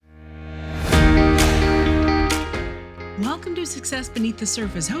Welcome to Success Beneath the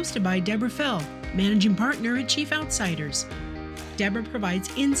Surface, hosted by Deborah Fell, Managing Partner at Chief Outsiders. Deborah provides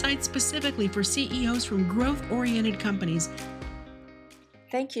insights specifically for CEOs from growth-oriented companies.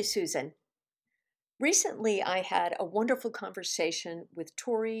 Thank you, Susan. Recently, I had a wonderful conversation with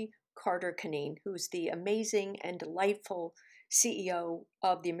Tori Carter-Canine, who's the amazing and delightful CEO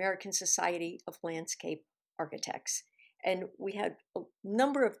of the American Society of Landscape Architects. And we had a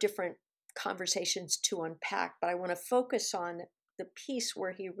number of different conversations to unpack, but I want to focus on the piece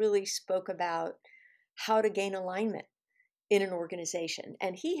where he really spoke about how to gain alignment in an organization.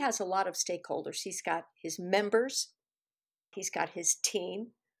 And he has a lot of stakeholders. He's got his members, he's got his team,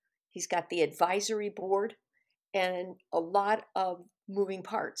 he's got the advisory board, and a lot of moving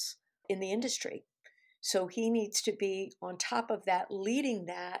parts in the industry. So he needs to be on top of that, leading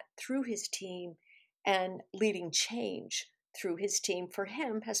that through his team and leading change through his team. For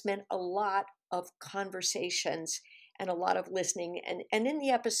him has meant a lot of conversations and a lot of listening. And in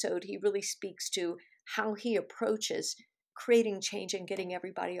the episode, he really speaks to how he approaches creating change and getting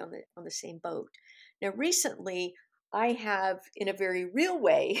everybody on the same boat. Now, recently, I have, in a very real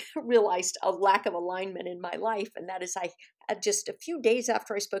way, realized a lack of alignment in my life. And that is, I had just a few days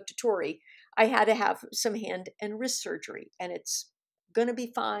after I spoke to Tori, I had to have some hand and wrist surgery. And it's going to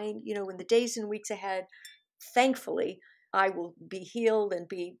be fine, in the days and weeks ahead. Thankfully, I will be healed and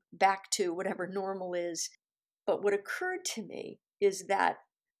be back to whatever normal is. But what occurred to me is that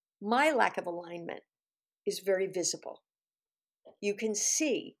my lack of alignment is very visible. You can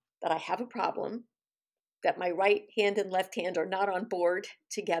see that I have a problem, that my right hand and left hand are not on board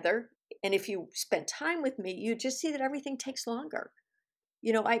together. And if you spend time with me, you just see that everything takes longer.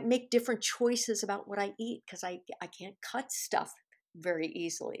 I make different choices about what I eat because I can't cut stuff very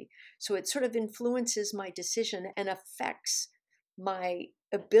easily. So it sort of influences my decision and affects my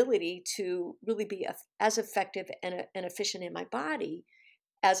ability to really be as effective and efficient in my body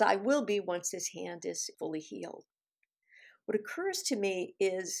as I will be once this hand is fully healed. What occurs to me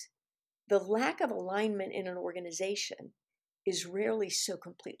is the lack of alignment in an organization is rarely so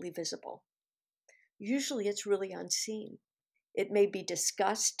completely visible. Usually it's really unseen. It may be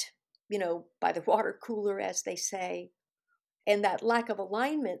discussed, by the water cooler, as they say. And that lack of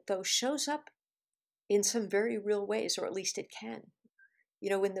alignment, though, shows up in some very real ways, or at least it can.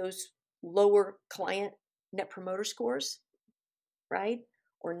 In those lower client net promoter scores, right?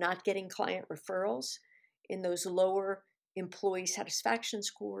 Or not getting client referrals, in those lower employee satisfaction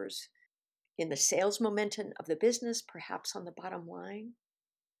scores, in the sales momentum of the business, perhaps on the bottom line.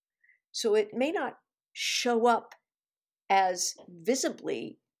 So it may not show up as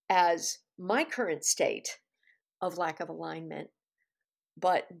visibly as my current state of lack of alignment,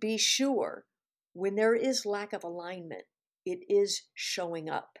 but be sure when there is lack of alignment, it is showing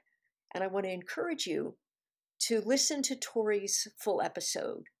up. And I want to encourage you to listen to Tori's full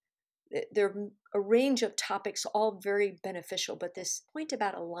episode. There are a range of topics, all very beneficial, but this point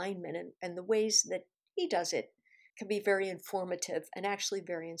about alignment and the ways that he does it can be very informative and actually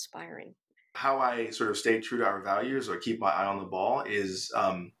very inspiring. How I sort of stay true to our values or keep my eye on the ball is,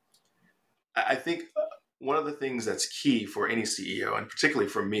 I think one of the things that's key for any CEO, and particularly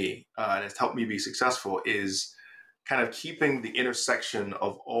for me, and it's helped me be successful, is kind of keeping the intersection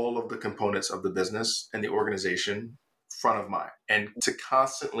of all of the components of the business and the organization front of mind, and to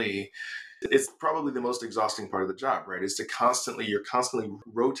constantly, it's probably the most exhausting part of the job, right? Is you're constantly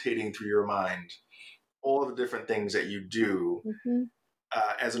rotating through your mind all of the different things that you do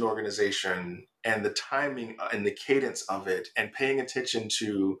as an organization, and the timing and the cadence of it, and paying attention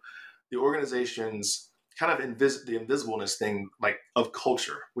to the organization's kind of the invisibleness thing, like of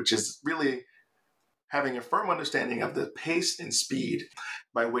culture, which is really having a firm understanding of the pace and speed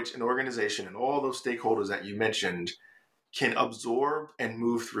by which an organization and all those stakeholders that you mentioned can absorb and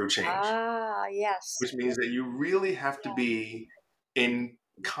move through change. Ah, yes. Which means that you really have to be in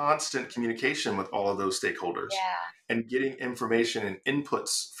constant communication with all of those stakeholders and getting information and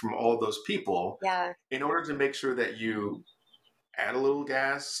inputs from all of those people in order to make sure that you add a little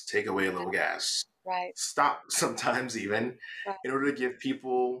gas, take away a little gas, stop sometimes even, in order to give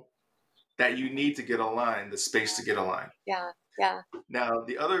people that you need to get aligned the space to get aligned. Now,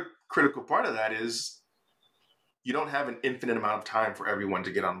 the other critical part of that is you don't have an infinite amount of time for everyone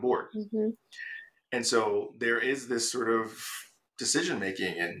to get on board. And so there is this sort of decision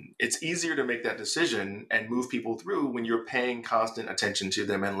making, and it's easier to make that decision and move people through when you're paying constant attention to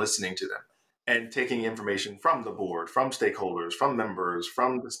them and listening to them and taking information from the board, from stakeholders, from members,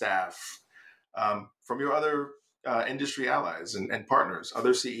 from the staff, from your other industry allies and partners,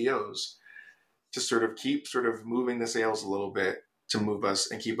 other CEOs, to sort of keep sort of moving the sails a little bit to move us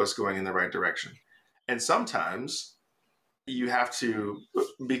and keep us going in the right direction. And sometimes you have to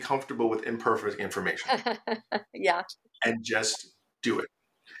be comfortable with imperfect information. Yeah. And just do it.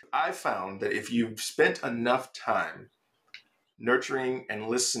 I found that if you've spent enough time nurturing and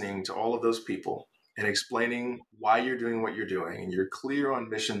listening to all of those people and explaining why you're doing what you're doing, and you're clear on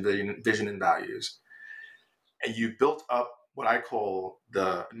mission, vision and values, and you built up what I call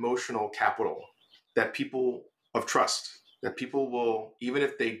the emotional capital that people of trust, that people will, even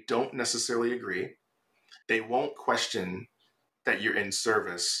if they don't necessarily agree, they won't question that you're in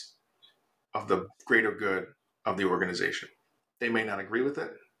service of the greater good of the organization. They may not agree with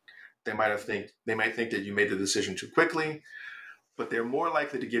it. They might think that you made the decision too quickly, but they're more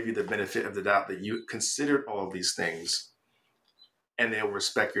likely to give you the benefit of the doubt that you considered all of these things, and they'll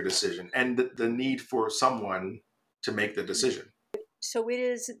respect your decision and the need for someone to make the decision. So it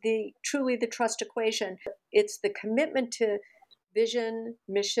is truly the trust equation. It's the commitment to vision,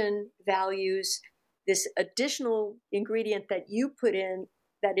 mission, values, this additional ingredient that you put in,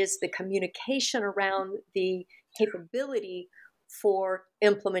 that is the communication around the capability for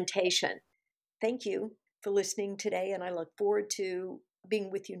implementation. Thank you for listening today, and I look forward to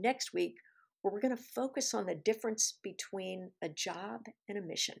being with you next week, where we're going to focus on the difference between a job and a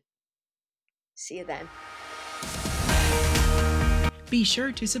mission. See you then. Be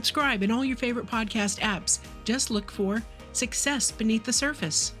sure to subscribe in all your favorite podcast apps. Just look for Success Beneath the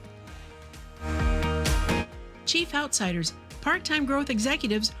Surface. Chief Outsiders, part-time growth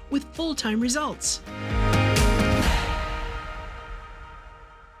executives with full-time results.